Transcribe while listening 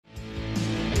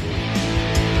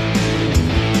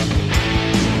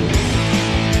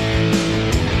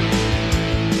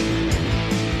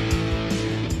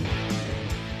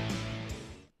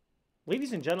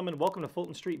and gentlemen, welcome to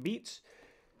Fulton Street Beats.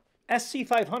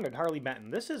 SC-500 Harley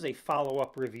Benton. This is a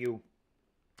follow-up review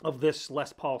of this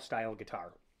Les Paul style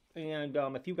guitar. And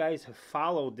if you guys have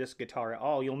followed this guitar at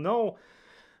all, you'll know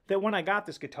that when I got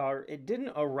this guitar, it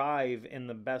didn't arrive in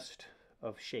the best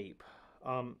of shape.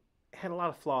 It had a lot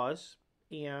of flaws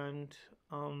and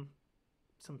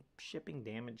some shipping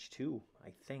damage too, I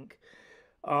think.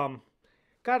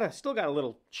 Still got a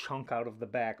little chunk out of the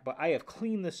back, but I have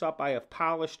cleaned this up. I have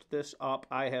polished this up.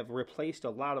 I have replaced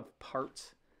a lot of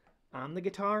parts on the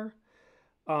guitar.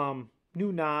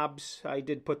 New knobs. I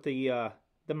did put the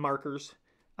markers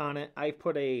on it. I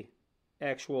put a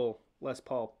actual Les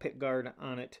Paul pick guard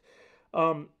on it.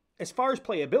 As far as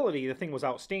playability, the thing was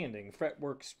outstanding.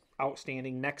 Fretwork's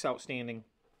outstanding. Neck's outstanding.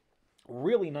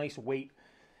 Really nice weight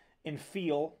and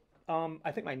feel.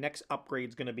 I think my next upgrade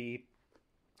is going to be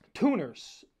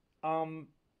tuners.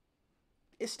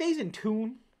 It stays in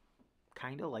tune,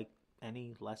 kind of like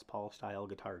any Les Paul style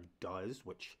guitar does,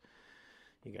 which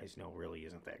you guys know really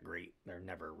isn't that great. They're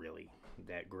never really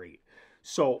that great.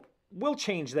 So we'll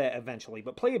change that eventually.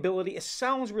 But playability, it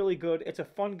sounds really good. It's a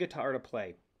fun guitar to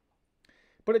play.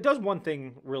 But it does one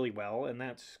thing really well, and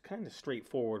that's kind of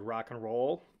straightforward rock and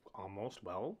roll, almost,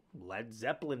 well, Led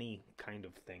Zeppelin-y kind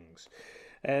of things.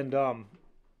 And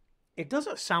it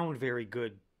doesn't sound very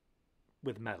good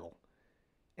with metal.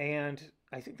 And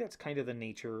I think that's kind of the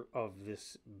nature of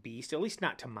this beast, at least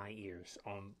not to my ears.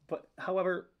 But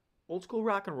however, old school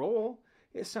rock and roll,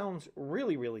 it sounds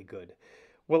really, really good.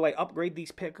 Will I upgrade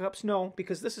these pickups? No,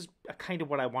 because this is kind of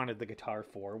what I wanted the guitar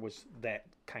for, was that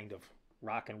kind of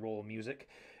rock and roll music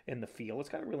in the feel. It's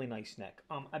got a really nice neck.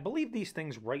 I believe these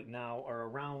things right now are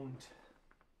around,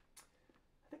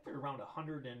 I think they're around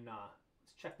 100 and,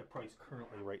 let's check the price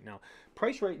currently right now.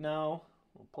 Price right now,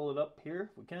 we'll pull it up here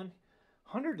if we can.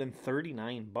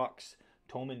 139 bucks.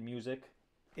 Thomann music.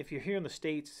 If you're here in the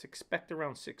States, expect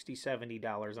around $60,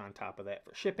 $70 on top of that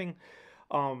for shipping.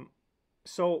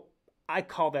 So I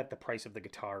call that the price of the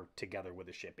guitar together with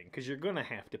the shipping, because you're going to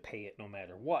have to pay it no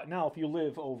matter what. Now, if you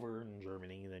live over in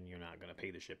Germany, then you're not going to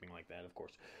pay the shipping like that, of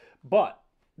course. But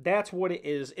that's what it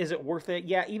is. Is it worth it?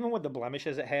 Yeah, even with the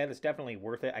blemishes it had, it's definitely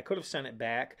worth it. I could have sent it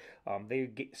back. They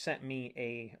sent me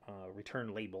a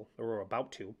return label, or were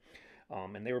about to,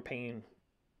 and they were paying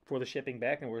for the shipping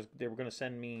back, and they were going to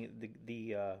send me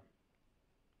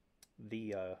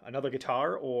another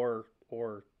guitar or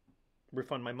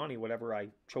refund my money, whatever I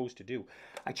chose to do.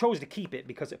 I chose to keep it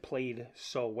because it played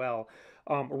so well.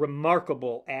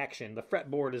 Remarkable action. The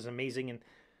fretboard is amazing, and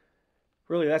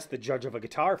really, that's the judge of a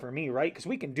guitar for me, right? Because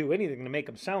we can do anything to make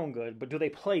them sound good, but do they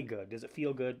play good? Does it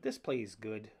feel good? This plays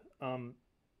good.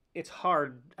 It's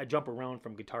hard. I jump around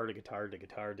from guitar to guitar to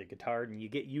guitar to guitar, and you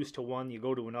get used to one, you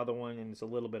go to another one, and it's a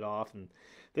little bit off, and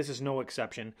this is no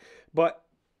exception. But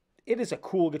it is a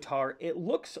cool guitar. It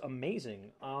looks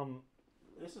amazing.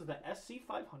 This is the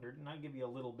SC-500, and I'll give you a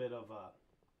little bit of a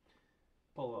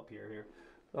pull up here.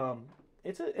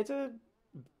 It's a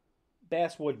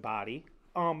basswood body.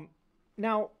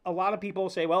 Now, a lot of people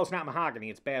say, well, it's not mahogany,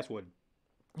 it's basswood.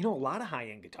 You know, a lot of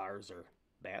high-end guitars are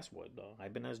basswood, though.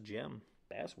 Ibanez Jim,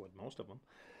 basswood, most of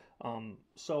them.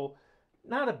 So,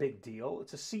 not a big deal.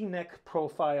 It's a C-neck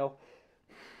profile.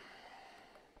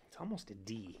 It's almost a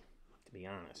D, to be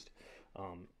honest.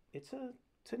 It's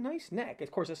a nice neck.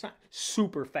 Of course, it's not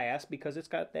super fast because it's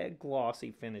got that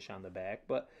glossy finish on the back,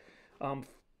 but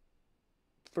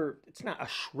it's not a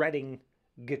shredding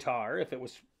guitar. If it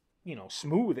was, you know,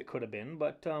 smooth, it could have been,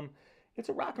 but it's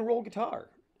a rock and roll guitar,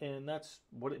 and that's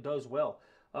what it does well.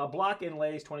 Block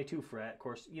inlays, 22 fret. Of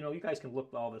course, you know, you guys can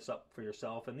look all this up for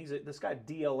yourself, and this got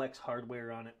DLX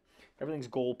hardware on it. Everything's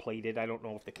gold plated. I don't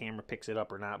know if the camera picks it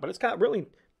up or not, but it's got really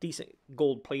decent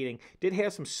gold plating. Did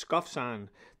have some scuffs on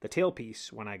the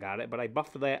tailpiece when I got it, but I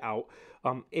buffed that out.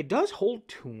 It does hold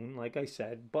tune, like I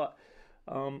said, but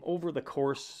over the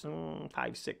course,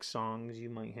 5-6 songs, you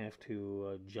might have to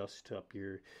adjust up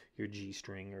your G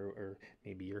string or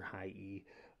maybe your high E.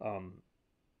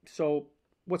 So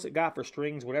what's it got for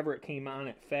strings? Whatever it came on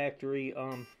at factory.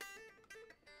 I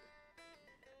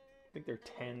think they're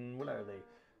 10. What are they?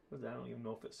 I don't even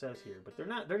know if it says here, but they're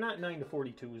not 9 to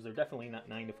 42s. They're definitely not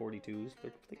 9 to 42s. I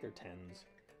think they're 10s.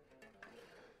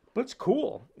 But it's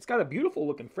cool. It's got a beautiful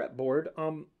looking fretboard.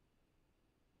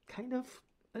 Kind of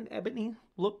an ebony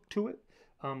look to it,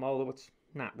 although it's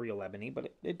not real ebony,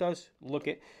 but it does look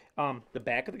it. The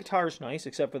back of the guitar is nice,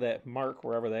 except for that mark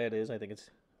wherever that is. I think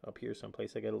it's up here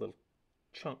someplace. I got a little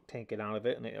chunk taken out of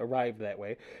it, and it arrived that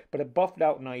way, but it buffed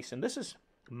out nice. And this is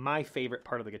my favorite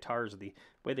part of the guitar, is the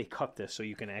way they cut this so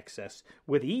you can access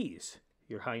with ease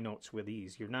your high notes with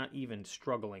ease. You're not even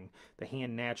struggling. The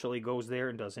hand naturally goes there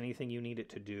and does anything you need it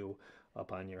to do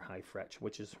up on your high fret,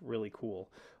 which is really cool.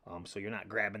 So you're not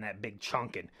grabbing that big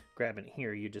chunk and grabbing it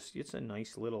here. It's a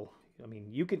nice little, I mean,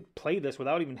 you could play this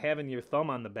without even having your thumb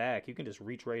on the back. You can just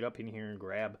reach right up in here and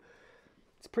grab.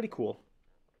 It's pretty cool.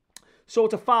 So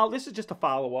this is just a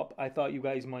follow-up. I thought you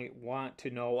guys might want to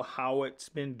know how it's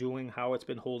been doing, how it's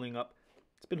been holding up.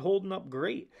 It's been holding up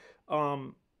great.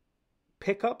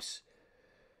 Pickups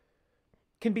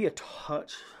can be a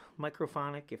touch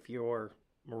microphonic if you're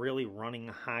really running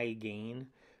high gain.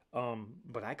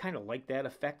 But I kind of like that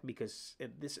effect because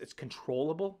it's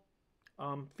controllable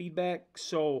feedback.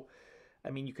 So, I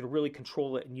mean, you can really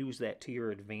control it and use that to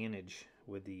your advantage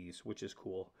with these, which is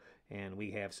cool. And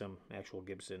we have some actual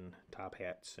Gibson top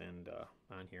hats and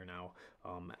on here now.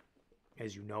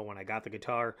 As you know, when I got the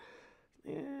guitar,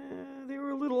 they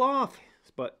were a little off,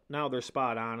 but now they're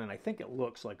spot on, and I think it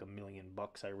looks like $1 million.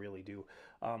 I really do.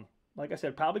 Like I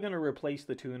said, probably going to replace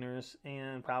the tuners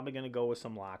and probably going to go with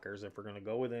some lockers. If we're going to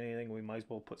go with anything, we might as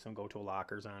well put some go-to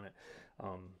lockers on it.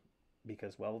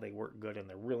 Because, well, they work good and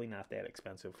they're really not that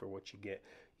expensive for what you get.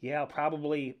 Yeah,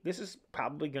 this is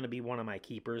probably going to be one of my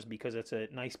keepers because it's a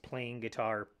nice playing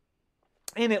guitar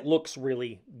and it looks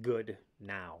really good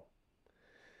now.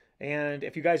 And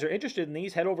if you guys are interested in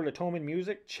these, head over to Thomann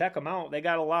Music, check them out. They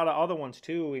got a lot of other ones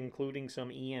too, including some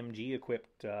EMG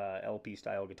equipped LP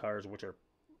style guitars, which are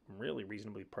really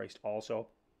reasonably priced also.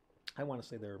 I want to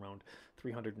say they're around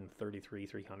 $333,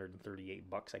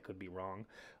 $338. I could be wrong,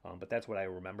 but that's what I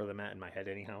remember them at in my head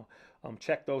anyhow.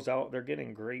 Check those out. They're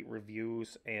getting great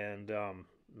reviews, and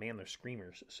man, they're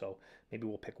screamers. So maybe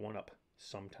we'll pick one up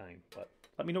sometime. But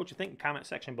let me know what you think in the comment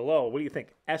section below. What do you think?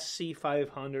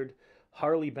 SC-500,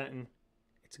 Harley Benton.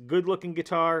 It's a good-looking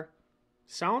guitar.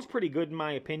 Sounds pretty good in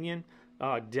my opinion.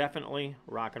 Definitely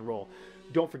rock and roll.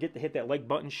 Don't forget to hit that like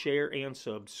button, share, and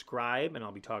subscribe. And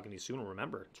I'll be talking to you soon.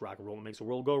 Remember, it's rock and roll that makes the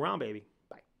world go around, baby.